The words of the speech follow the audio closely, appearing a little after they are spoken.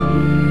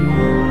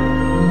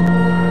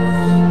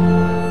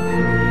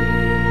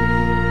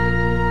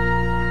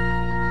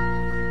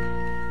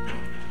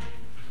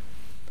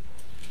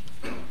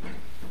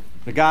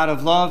God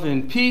of love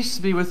and peace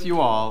be with you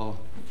all.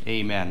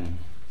 Amen.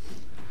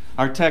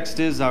 Our text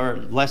is our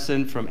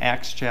lesson from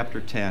Acts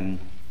chapter 10.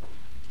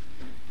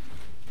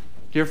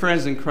 Dear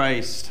friends in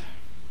Christ,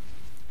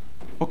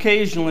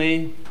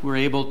 occasionally we're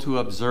able to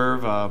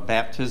observe a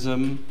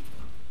baptism,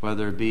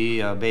 whether it be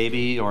a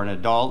baby or an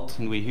adult,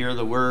 and we hear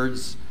the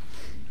words,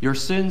 "Your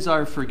sins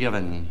are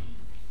forgiven."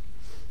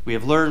 We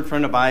have learned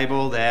from the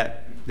Bible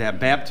that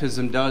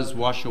baptism does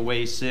wash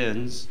away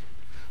sins.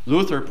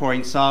 Luther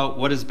points out,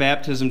 what does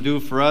baptism do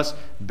for us?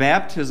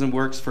 Baptism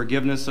works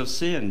forgiveness of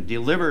sin,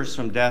 delivers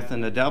from death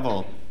and the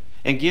devil,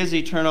 and gives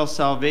eternal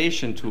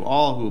salvation to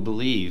all who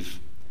believe,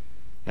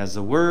 as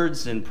the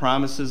words and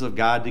promises of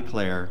God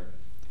declare.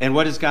 And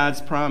what is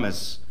God's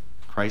promise?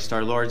 Christ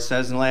our Lord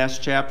says in the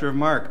last chapter of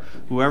Mark,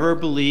 "Whoever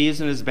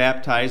believes and is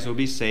baptized will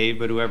be saved,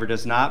 but whoever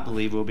does not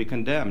believe will be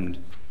condemned."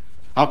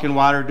 How can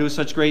water do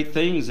such great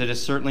things? It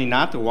is certainly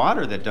not the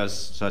water that does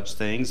such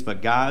things,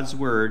 but God's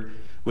word,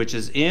 which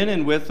is in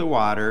and with the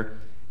water,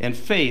 and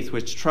faith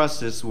which trusts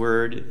this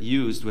word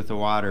used with the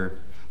water.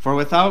 For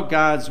without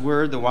God's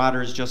word, the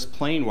water is just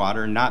plain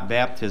water, not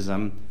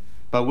baptism.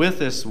 But with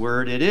this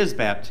word, it is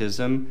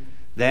baptism,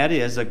 that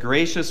is, a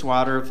gracious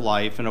water of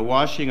life and a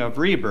washing of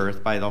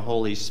rebirth by the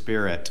Holy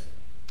Spirit.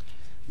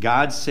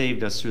 God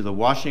saved us through the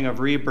washing of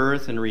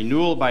rebirth and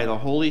renewal by the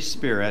Holy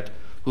Spirit,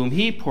 whom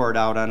he poured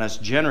out on us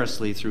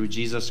generously through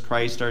Jesus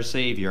Christ our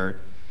Savior.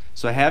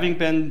 So having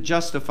been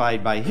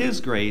justified by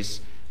his grace,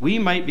 we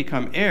might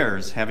become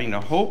heirs, having the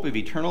hope of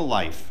eternal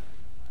life.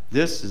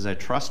 This is a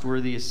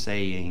trustworthy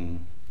saying.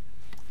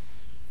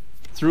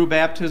 Through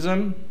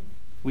baptism,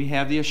 we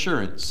have the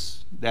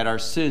assurance that our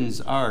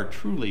sins are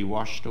truly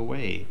washed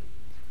away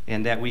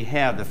and that we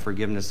have the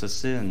forgiveness of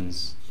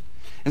sins.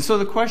 And so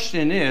the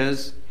question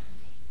is,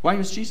 why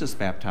was Jesus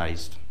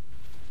baptized?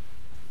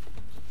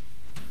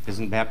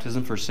 Isn't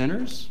baptism for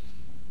sinners?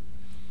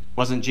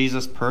 Wasn't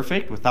Jesus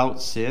perfect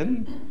without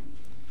sin?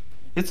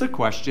 It's a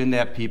question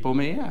that people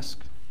may ask.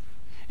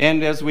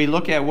 And as we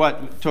look at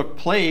what took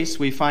place,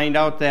 we find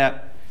out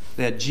that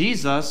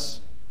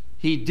Jesus,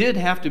 he did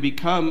have to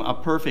become a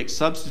perfect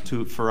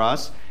substitute for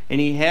us,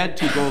 and he had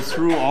to go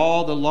through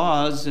all the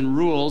laws and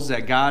rules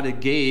that God had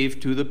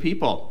gave to the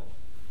people.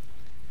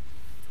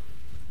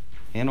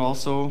 And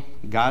also,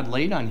 God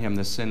laid on him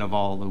the sin of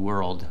all the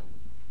world.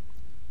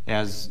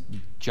 As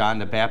John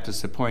the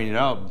Baptist had pointed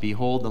out,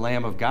 behold the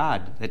Lamb of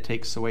God that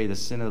takes away the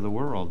sin of the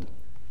world.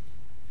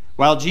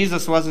 While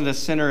Jesus wasn't a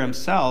sinner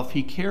himself,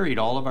 he carried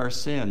all of our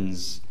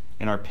sins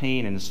and our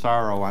pain and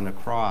sorrow on the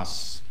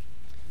cross.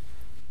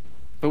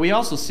 But we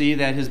also see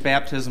that his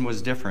baptism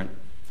was different.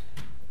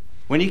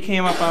 When he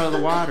came up out of the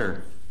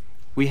water,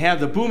 we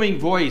have the booming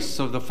voice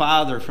of the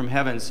Father from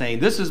heaven saying,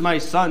 "This is my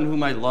Son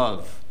whom I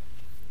love."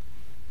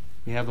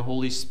 We have the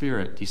Holy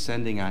Spirit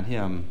descending on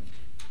him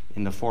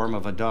in the form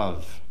of a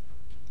dove.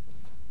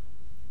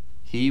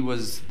 He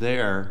was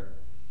there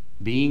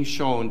being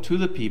shown to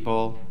the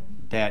people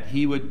that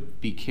he would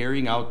be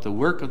carrying out the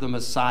work of the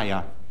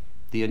Messiah,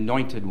 the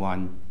anointed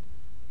one.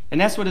 And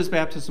that's what his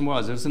baptism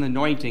was. It was an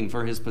anointing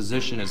for his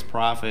position as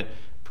prophet,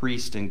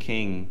 priest, and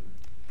king.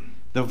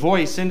 The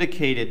voice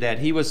indicated that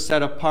he was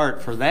set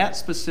apart for that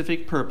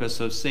specific purpose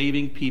of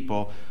saving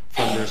people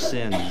from their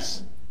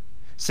sins.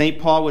 St.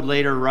 Paul would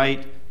later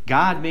write,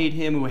 "God made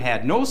him who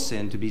had no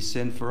sin to be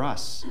sin for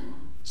us,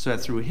 so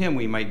that through him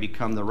we might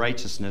become the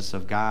righteousness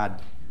of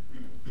God."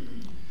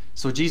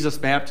 So Jesus'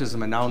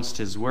 baptism announced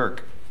his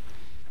work.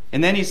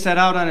 And then he set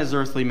out on his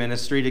earthly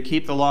ministry to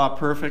keep the law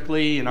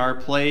perfectly in our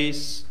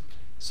place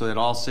so that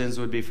all sins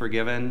would be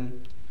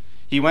forgiven.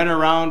 He went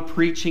around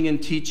preaching and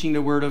teaching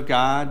the word of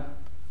God.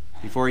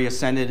 Before he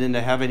ascended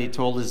into heaven, he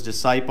told his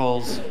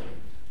disciples,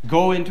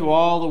 "Go into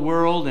all the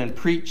world and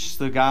preach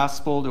the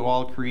gospel to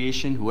all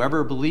creation.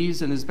 Whoever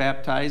believes and is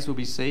baptized will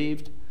be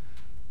saved.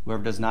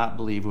 Whoever does not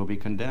believe will be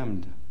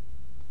condemned."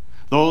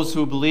 Those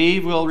who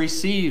believe will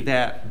receive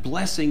that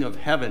blessing of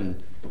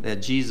heaven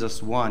that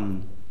Jesus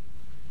won.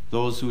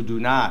 Those who do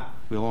not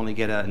will only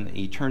get an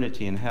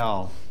eternity in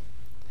hell.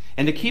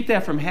 And to keep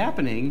that from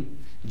happening,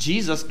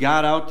 Jesus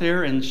got out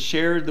there and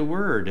shared the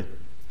word.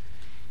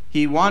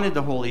 He wanted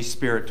the Holy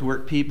Spirit to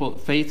work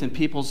faith in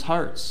people's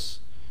hearts,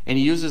 and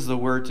he uses the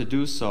word to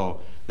do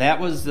so. That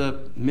was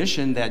the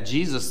mission that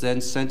Jesus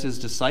then sent his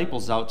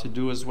disciples out to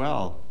do as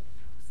well.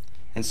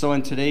 And so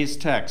in today's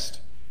text,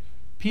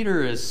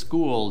 Peter is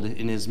schooled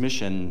in his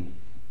mission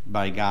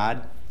by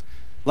God.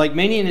 Like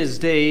many in his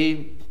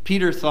day,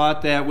 Peter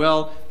thought that,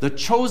 the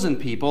chosen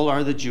people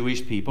are the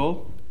Jewish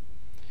people,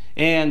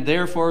 and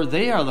therefore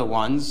they are the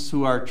ones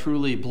who are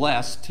truly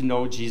blessed to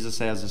know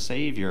Jesus as a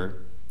Savior.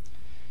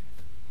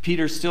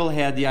 Peter still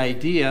had the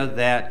idea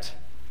that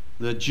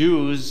the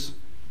Jews,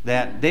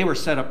 that they were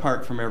set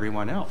apart from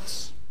everyone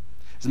else.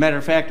 As a matter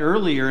of fact,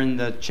 earlier in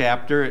the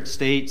chapter it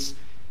states,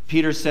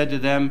 Peter said to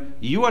them,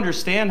 "You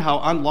understand how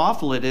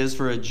unlawful it is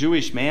for a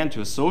Jewish man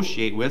to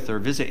associate with or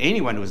visit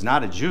anyone who is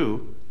not a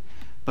Jew.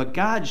 But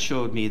God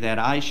showed me that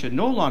I should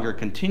no longer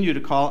continue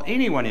to call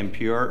anyone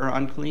impure or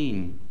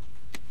unclean."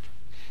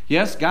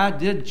 Yes, God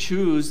did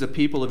choose the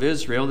people of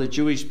Israel, the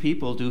Jewish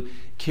people, to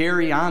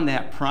carry on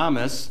that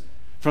promise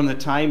from the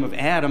time of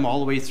Adam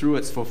all the way through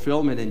its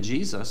fulfillment in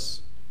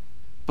Jesus.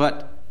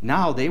 But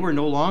now they were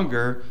no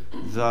longer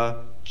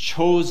the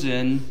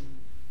chosen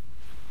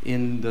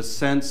in the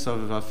sense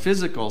of a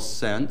physical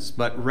sense,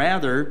 but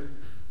rather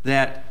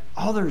that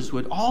others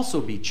would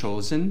also be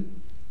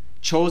chosen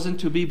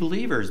to be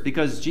believers.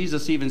 Because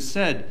Jesus even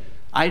said,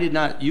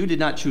 you did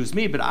not choose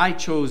me, but I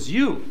chose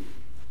you.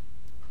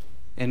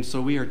 And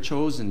so we are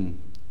chosen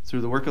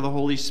through the work of the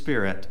Holy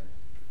Spirit,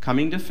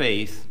 coming to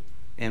faith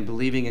and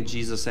believing in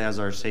Jesus as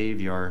our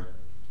Savior.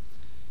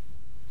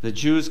 The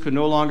Jews could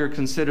no longer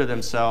consider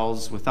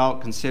themselves without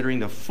considering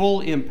the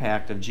full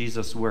impact of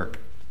Jesus' work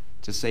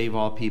to save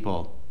all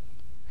people.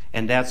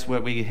 And that's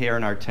what we hear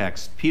in our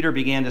text. Peter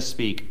began to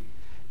speak.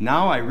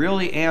 Now I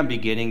really am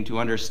beginning to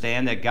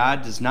understand that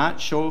God does not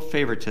show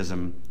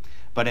favoritism,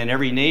 but in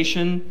every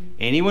nation,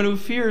 anyone who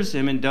fears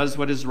him and does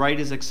what is right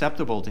is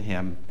acceptable to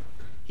him.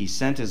 He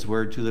sent his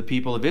word to the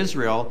people of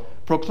Israel,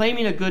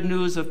 proclaiming a good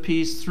news of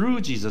peace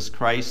through Jesus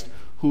Christ,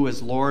 who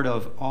is Lord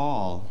of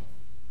all.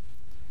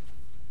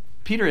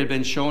 Peter had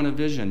been shown a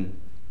vision,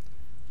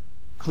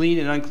 clean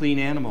and unclean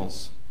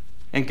animals.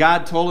 And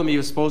God told him he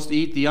was supposed to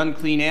eat the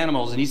unclean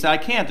animals. And he said, I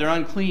can't, they're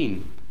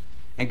unclean.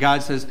 And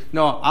God says,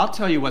 no, I'll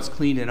tell you what's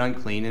clean and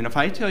unclean. And if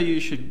I tell you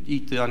should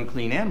eat the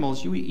unclean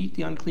animals, you eat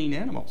the unclean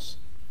animals.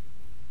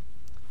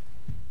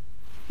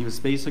 He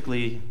was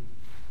basically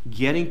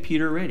getting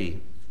Peter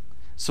ready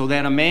so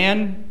that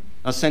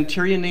a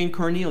centurion named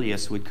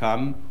Cornelius, would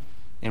come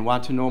and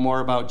want to know more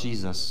about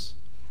Jesus.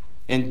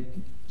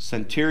 And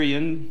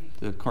centurion,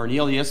 the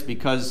Cornelius,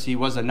 because he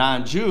was a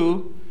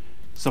non-Jew,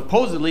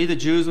 supposedly the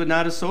Jews would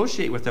not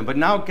associate with him. But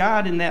now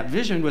God in that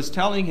vision was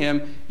telling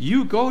him,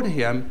 you go to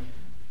him,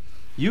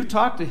 you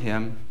talk to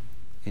him,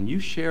 and you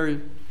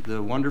share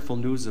the wonderful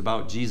news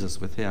about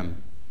Jesus with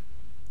him.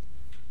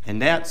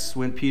 And that's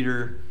when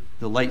Peter,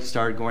 the light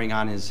started going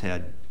on in his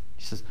head.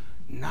 He says,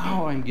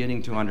 now I'm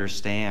getting to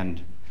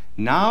understand.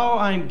 Now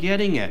I'm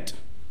getting it.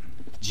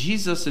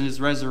 Jesus and his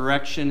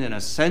resurrection and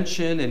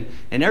ascension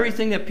and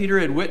everything that Peter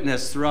had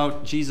witnessed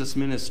throughout Jesus'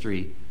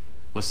 ministry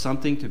was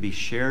something to be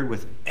shared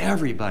with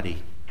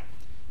everybody,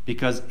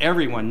 because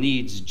everyone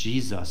needs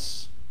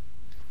Jesus.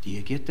 Do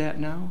you get that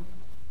now?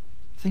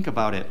 Think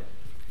about it.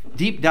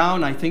 Deep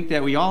down, I think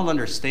that we all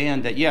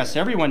understand that, yes,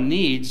 everyone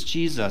needs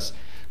Jesus,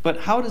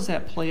 but how does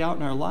that play out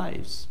in our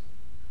lives?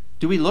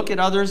 Do we look at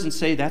others and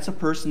say, that's a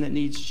person that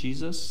needs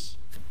Jesus?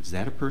 Is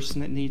that a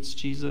person that needs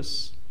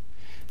Jesus?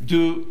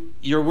 Do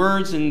your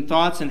words and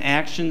thoughts and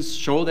actions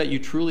show that you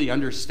truly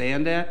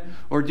understand that?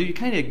 Or do you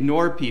kind of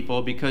ignore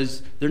people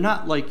because they're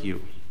not like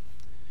you?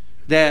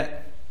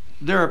 That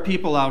there are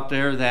people out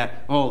there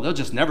that, they'll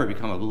just never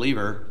become a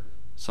believer,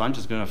 so I'm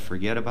just going to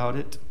forget about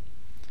it.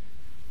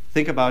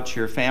 Think about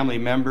your family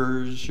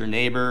members, your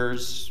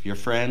neighbors, your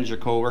friends, your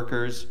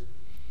coworkers.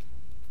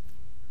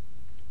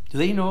 Do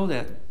they know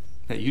that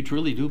you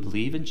truly do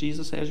believe in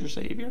Jesus as your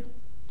Savior?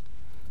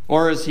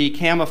 Or is he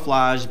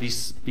camouflaged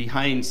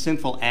behind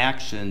sinful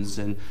actions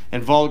and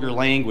vulgar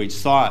language,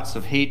 thoughts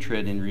of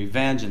hatred and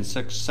revenge and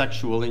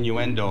sexual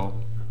innuendo?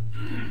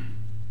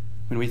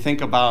 When we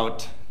think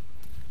about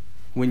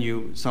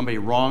when somebody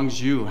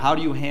wrongs you, how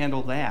do you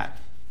handle that?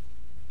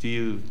 Do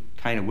you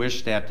kind of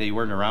wish that they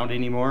weren't around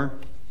anymore?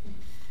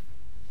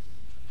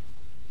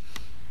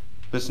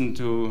 Listen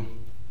to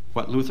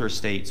what Luther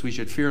states. We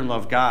should fear and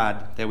love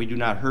God, that we do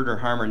not hurt or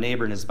harm our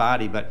neighbor in his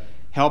body, but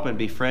help and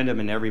befriend him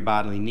in every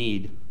bodily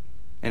need.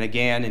 And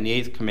again, in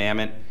the 8th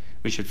commandment,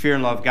 we should fear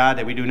and love God,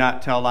 that we do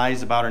not tell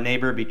lies about our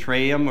neighbor,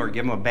 betray him, or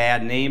give him a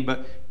bad name,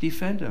 but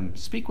defend him,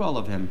 speak well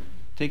of him,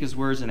 take his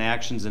words and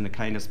actions in the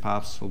kindest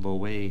possible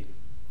way.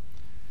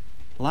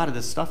 A lot of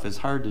this stuff is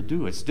hard to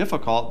do. It's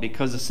difficult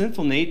because the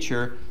sinful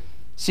nature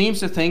seems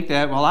to think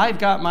that, well, I've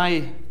got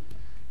my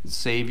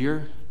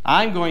Savior,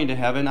 I'm going to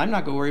heaven, I'm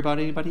not going to worry about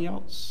anybody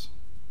else.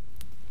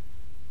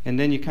 And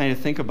then you kind of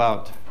think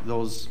about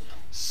those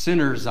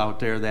sinners out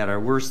there that are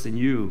worse than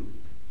you.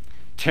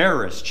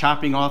 Terrorists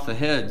chopping off the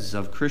heads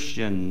of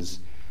Christians.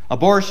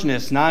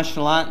 Abortionists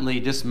nonchalantly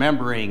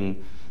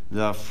dismembering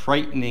the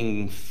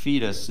frightening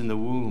fetus in the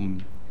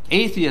womb.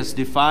 Atheists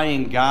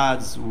defying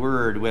God's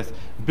word with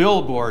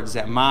billboards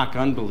that mock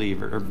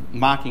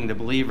mocking the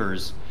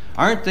believers.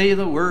 Aren't they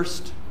the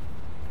worst?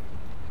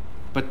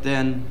 But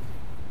then,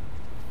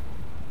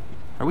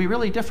 are we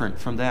really different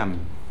from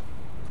them?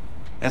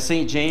 As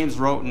St. James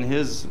wrote in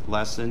his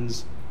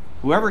lessons,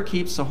 whoever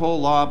keeps the whole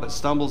law but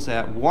stumbles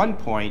at one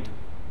point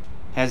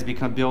has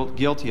become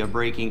guilty of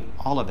breaking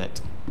all of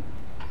it.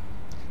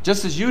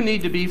 Just as you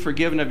need to be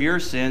forgiven of your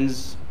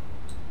sins,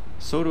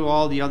 so do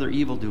all the other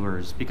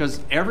evildoers,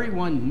 because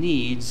everyone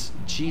needs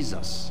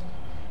Jesus.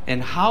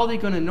 And how are they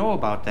going to know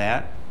about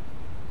that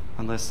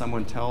unless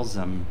someone tells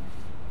them?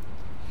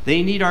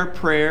 They need our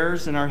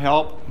prayers and our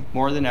help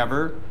more than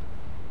ever.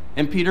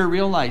 And Peter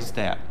realized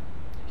that.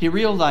 He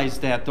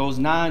realized that those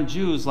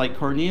non-Jews like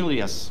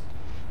Cornelius,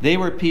 they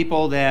were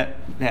people that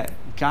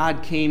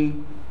God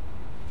came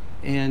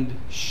and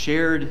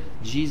shared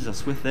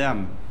Jesus with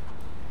them.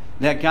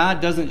 that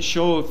God doesn't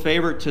show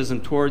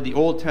favoritism toward the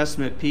Old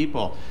Testament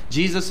people.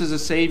 Jesus is a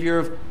Savior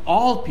of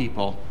all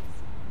people,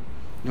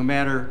 no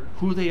matter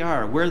who they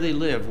are, where they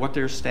live, what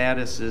their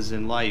status is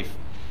in life.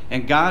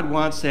 And God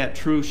wants that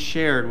truth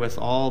shared with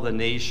all the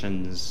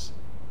nations.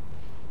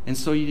 And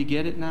so you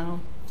get it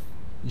now?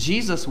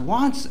 Jesus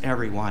wants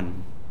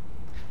everyone.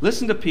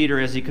 Listen to Peter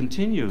as he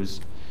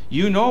continues.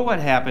 You know what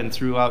happened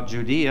throughout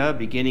Judea,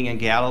 beginning in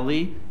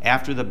Galilee,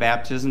 after the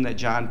baptism that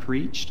John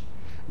preached.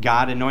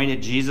 God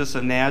anointed Jesus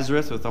of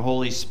Nazareth with the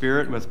Holy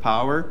Spirit with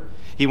power.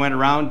 He went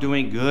around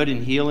doing good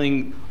and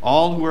healing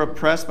all who were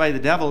oppressed by the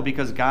devil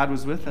because God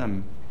was with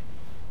him.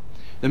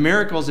 The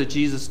miracles that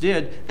Jesus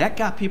did, that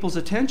got people's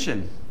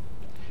attention.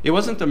 It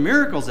wasn't the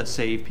miracles that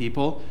saved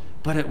people,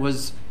 but it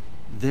was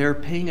their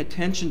paying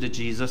attention to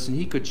Jesus, and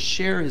he could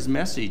share his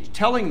message,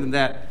 telling them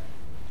that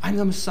I'm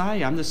the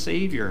Messiah, I'm the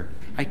Savior.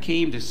 I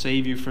came to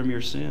save you from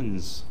your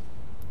sins.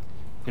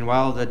 And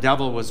while the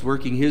devil was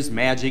working his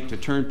magic to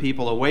turn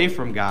people away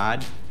from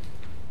God,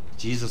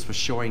 Jesus was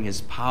showing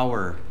his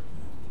power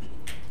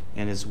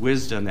and his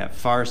wisdom that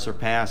far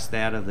surpassed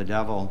that of the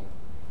devil.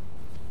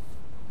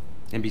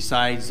 And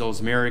besides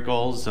those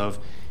miracles of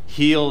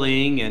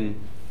healing and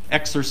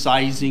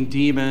exorcising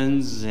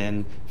demons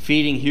and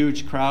feeding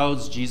huge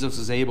crowds, Jesus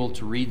was able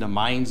to read the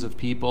minds of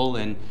people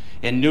and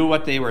knew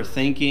what they were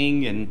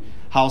thinking and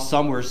how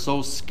some were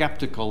so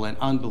skeptical and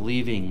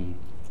unbelieving.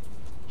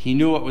 He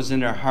knew what was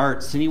in their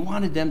hearts, and he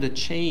wanted them to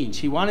change.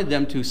 He wanted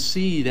them to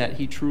see that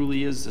he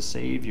truly is the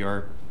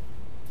Savior.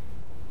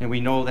 And we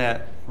know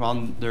that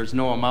while there's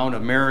no amount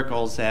of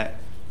miracles that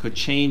could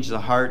change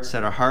the hearts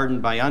that are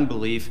hardened by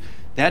unbelief,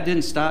 that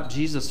didn't stop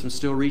Jesus from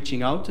still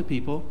reaching out to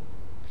people.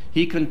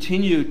 He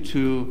continued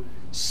to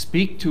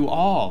speak to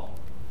all.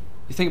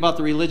 You think about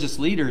the religious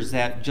leaders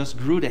that just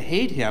grew to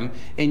hate him,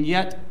 and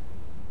yet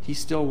he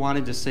still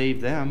wanted to save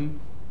them.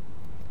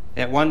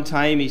 At one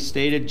time he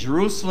stated,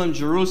 Jerusalem,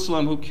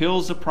 Jerusalem, who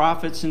kills the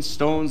prophets and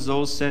stones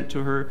those sent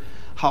to her.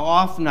 How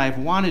often I've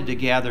wanted to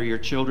gather your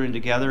children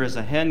together as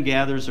a hen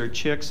gathers her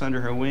chicks under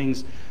her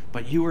wings,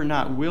 but you were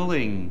not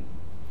willing.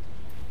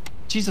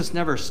 Jesus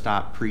never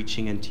stopped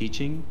preaching and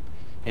teaching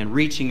and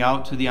reaching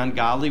out to the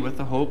ungodly with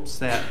the hopes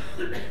that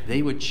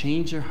they would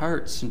change their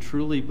hearts and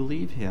truly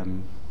believe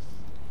him.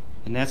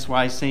 And that's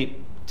why St.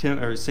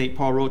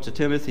 Paul wrote to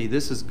Timothy,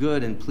 this is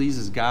good and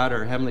pleases God,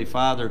 our Heavenly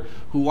Father,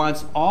 who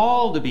wants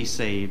all to be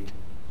saved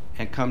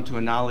and come to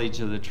a knowledge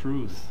of the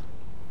truth.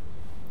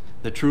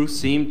 The truth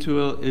seemed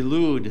to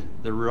elude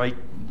the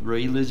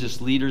religious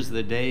leaders of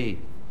the day.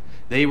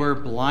 They were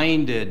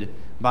blinded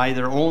by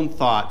their own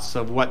thoughts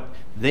of what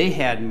they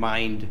had in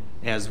mind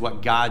as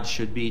what God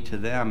should be to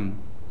them.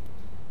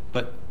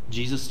 But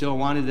Jesus still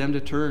wanted them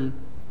to turn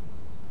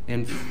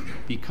and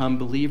become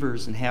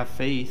believers and have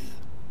faith.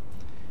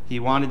 He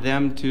wanted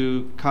them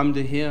to come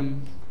to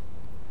him.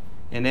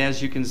 And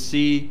as you can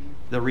see,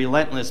 the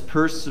relentless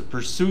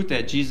pursuit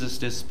that Jesus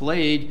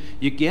displayed,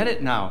 you get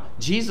it now.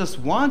 Jesus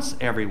wants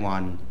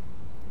everyone.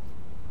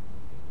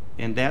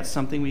 And that's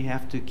something we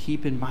have to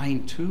keep in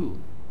mind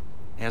too,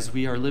 as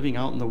we are living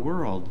out in the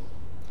world.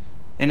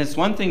 And it's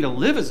one thing to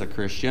live as a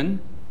Christian.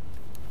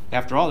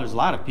 After all, there's a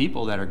lot of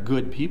people that are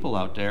good people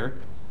out there.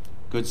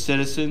 Good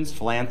citizens,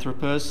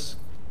 philanthropists,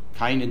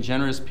 kind and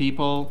generous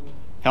people,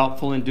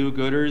 helpful and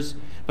do-gooders.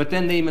 But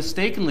then they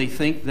mistakenly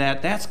think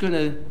that that's going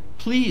to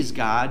please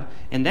God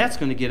and that's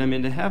going to get them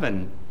into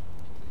heaven.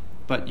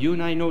 But you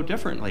and I know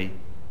differently.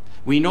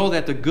 We know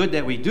that the good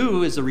that we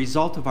do is a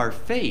result of our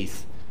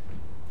faith.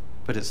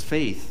 But it's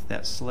faith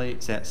that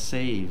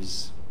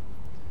saves.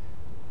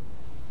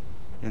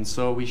 And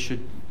so we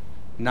should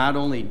not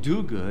only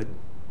do good,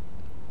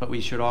 but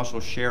we should also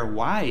share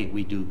why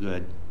we do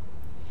good.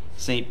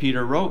 St.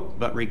 Peter wrote,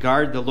 but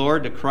regard the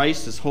Lord, the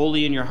Christ, as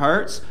holy in your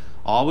hearts.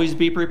 Always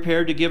be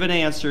prepared to give an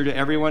answer to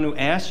everyone who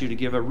asks you to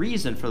give a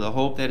reason for the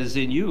hope that is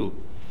in you.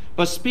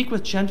 But speak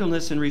with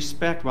gentleness and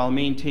respect while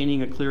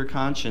maintaining a clear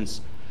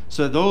conscience,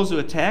 so that those who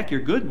attack your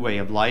good way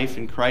of life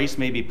in Christ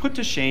may be put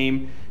to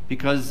shame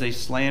because they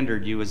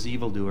slandered you as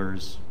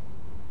evildoers.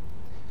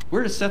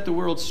 We're to set the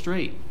world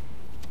straight.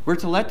 We're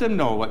to let them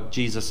know what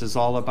Jesus is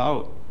all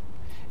about.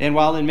 And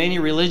while in many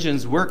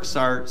religions works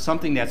are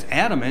something that's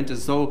adamant,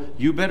 as though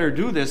you better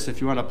do this if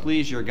you want to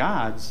please your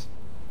gods,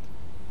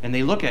 and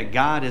they look at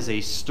God as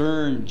a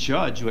stern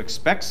judge who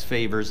expects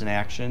favors and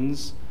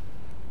actions,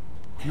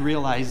 we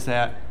realize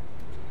that,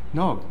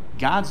 no,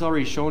 God's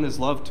already shown his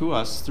love to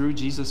us through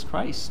Jesus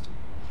Christ.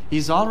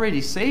 He's already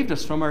saved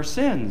us from our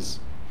sins.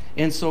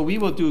 And so we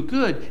will do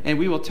good, and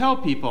we will tell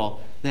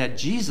people that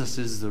Jesus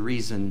is the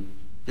reason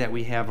that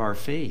we have our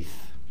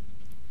faith.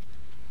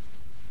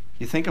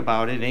 You think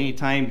about it, any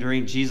time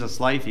during Jesus'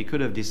 life, he could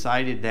have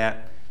decided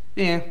that,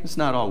 it's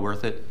not all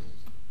worth it.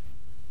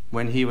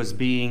 When he was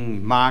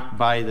being mocked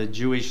by the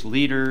Jewish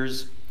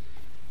leaders,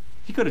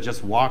 he could have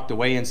just walked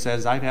away and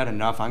says, I've had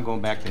enough, I'm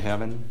going back to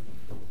heaven.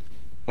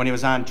 When he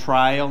was on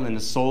trial and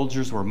the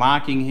soldiers were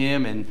mocking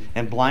him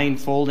and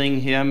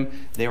blindfolding him,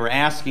 they were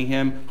asking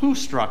him, who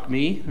struck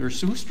me, or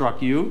who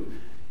struck you?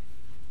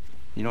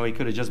 You know, he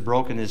could have just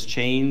broken his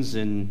chains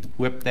and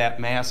whipped that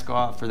mask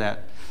off or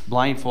that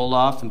blindfold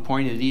off and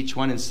pointed at each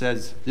one and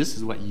says, "This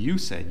is what you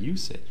said, you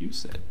said, you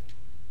said."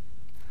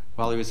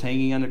 While he was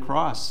hanging on the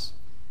cross,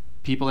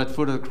 people at the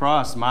foot of the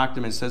cross mocked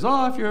him and says,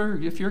 "Oh, if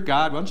you're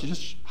God, why don't you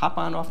just hop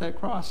on off that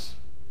cross?"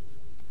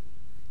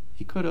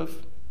 He could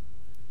have.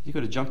 He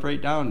could have jumped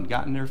right down and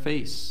got in their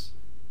face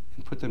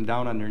and put them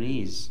down on their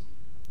knees.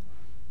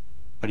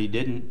 But he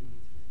didn't,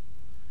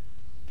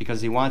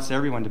 because he wants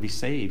everyone to be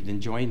saved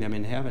and join them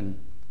in heaven.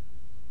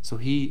 So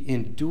he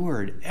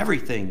endured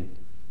everything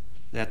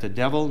that the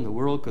devil and the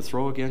world could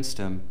throw against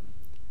him.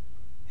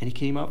 And he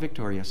came out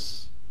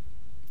victorious.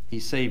 He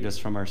saved us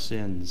from our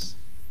sins.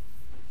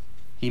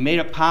 He made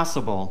it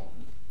possible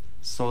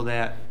so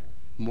that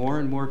more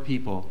and more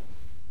people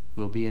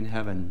will be in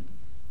heaven.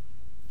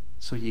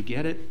 So you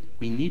get it?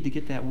 We need to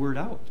get that word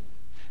out,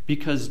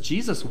 because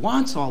Jesus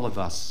wants all of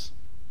us.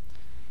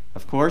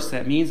 Of course,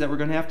 that means that we're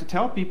going to have to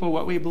tell people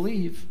what we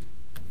believe.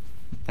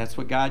 That's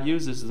what God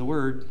uses, the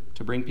word,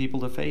 to bring people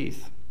to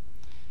faith.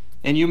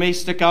 And you may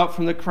stick out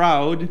from the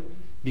crowd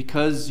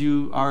because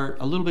you are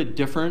a little bit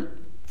different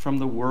from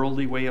the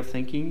worldly way of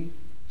thinking.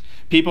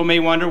 People may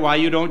wonder why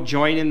you don't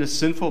join in the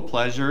sinful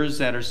pleasures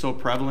that are so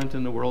prevalent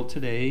in the world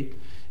today,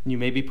 and you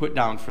may be put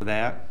down for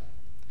that.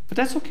 But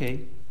that's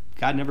okay.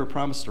 God never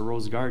promised a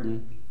rose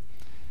garden.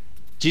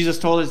 Jesus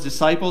told his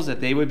disciples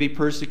that they would be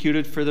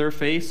persecuted for their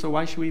faith, so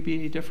why should we be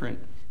any different?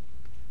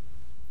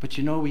 But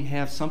you know, we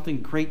have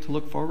something great to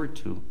look forward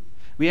to.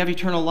 We have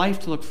eternal life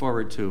to look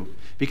forward to.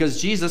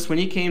 Because Jesus, when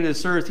he came to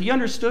this earth, he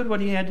understood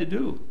what he had to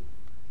do.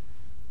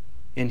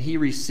 And he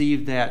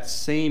received that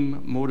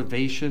same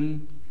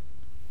motivation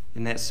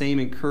and that same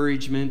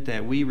encouragement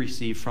that we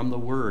receive from the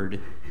Word.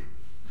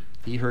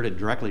 He heard it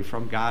directly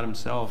from God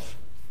himself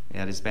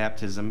at his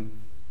baptism.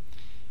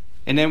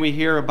 And then we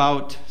hear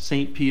about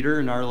St. Peter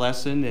in our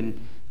lesson, and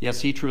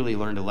yes, he truly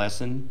learned a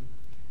lesson,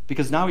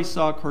 because now he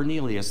saw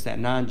Cornelius, that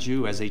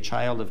non-Jew, as a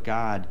child of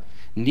God,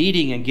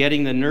 needing and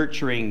getting the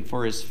nurturing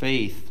for his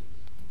faith.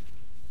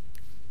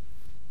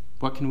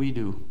 What can we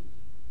do?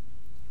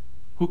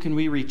 Who can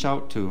we reach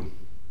out to?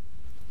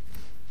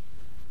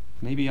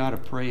 Maybe you ought to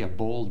pray a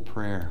bold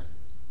prayer.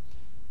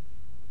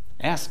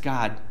 Ask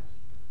God,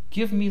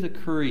 give me the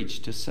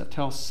courage to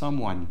tell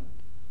someone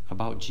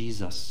about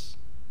Jesus.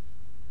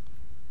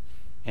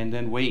 And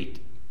then wait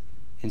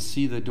and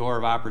see the door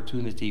of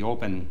opportunity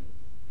open.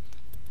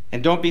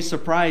 And don't be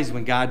surprised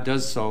when God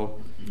does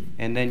so,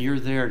 and then you're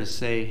there to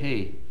say,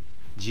 "Hey,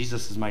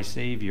 Jesus is my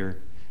Savior.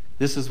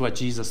 This is what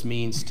Jesus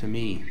means to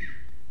me.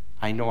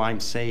 I know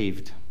I'm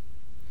saved."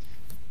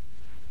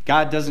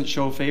 God doesn't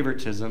show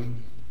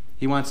favoritism.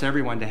 He wants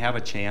everyone to have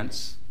a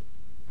chance.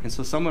 And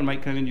so someone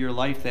might come into your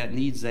life that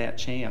needs that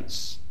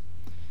chance.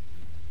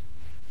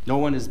 No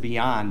one is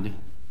beyond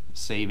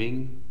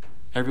saving.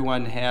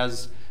 Everyone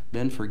has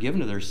been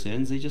forgiven of their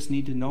sins. They just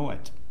need to know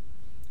it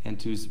and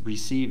to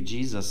receive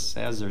Jesus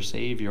as their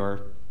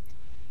Savior.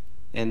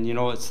 And you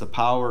know, it's the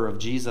power of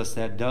Jesus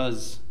that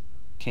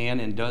can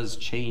and does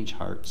change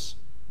hearts.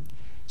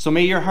 So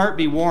may your heart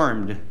be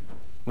warmed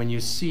when you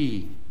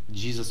see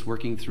Jesus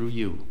working through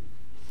you.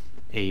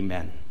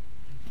 Amen.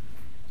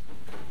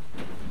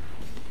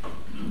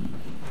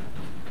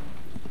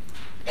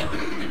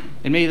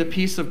 And may the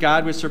peace of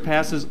God, which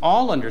surpasses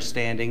all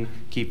understanding,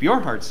 keep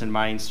your hearts and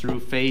minds through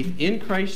faith in Christ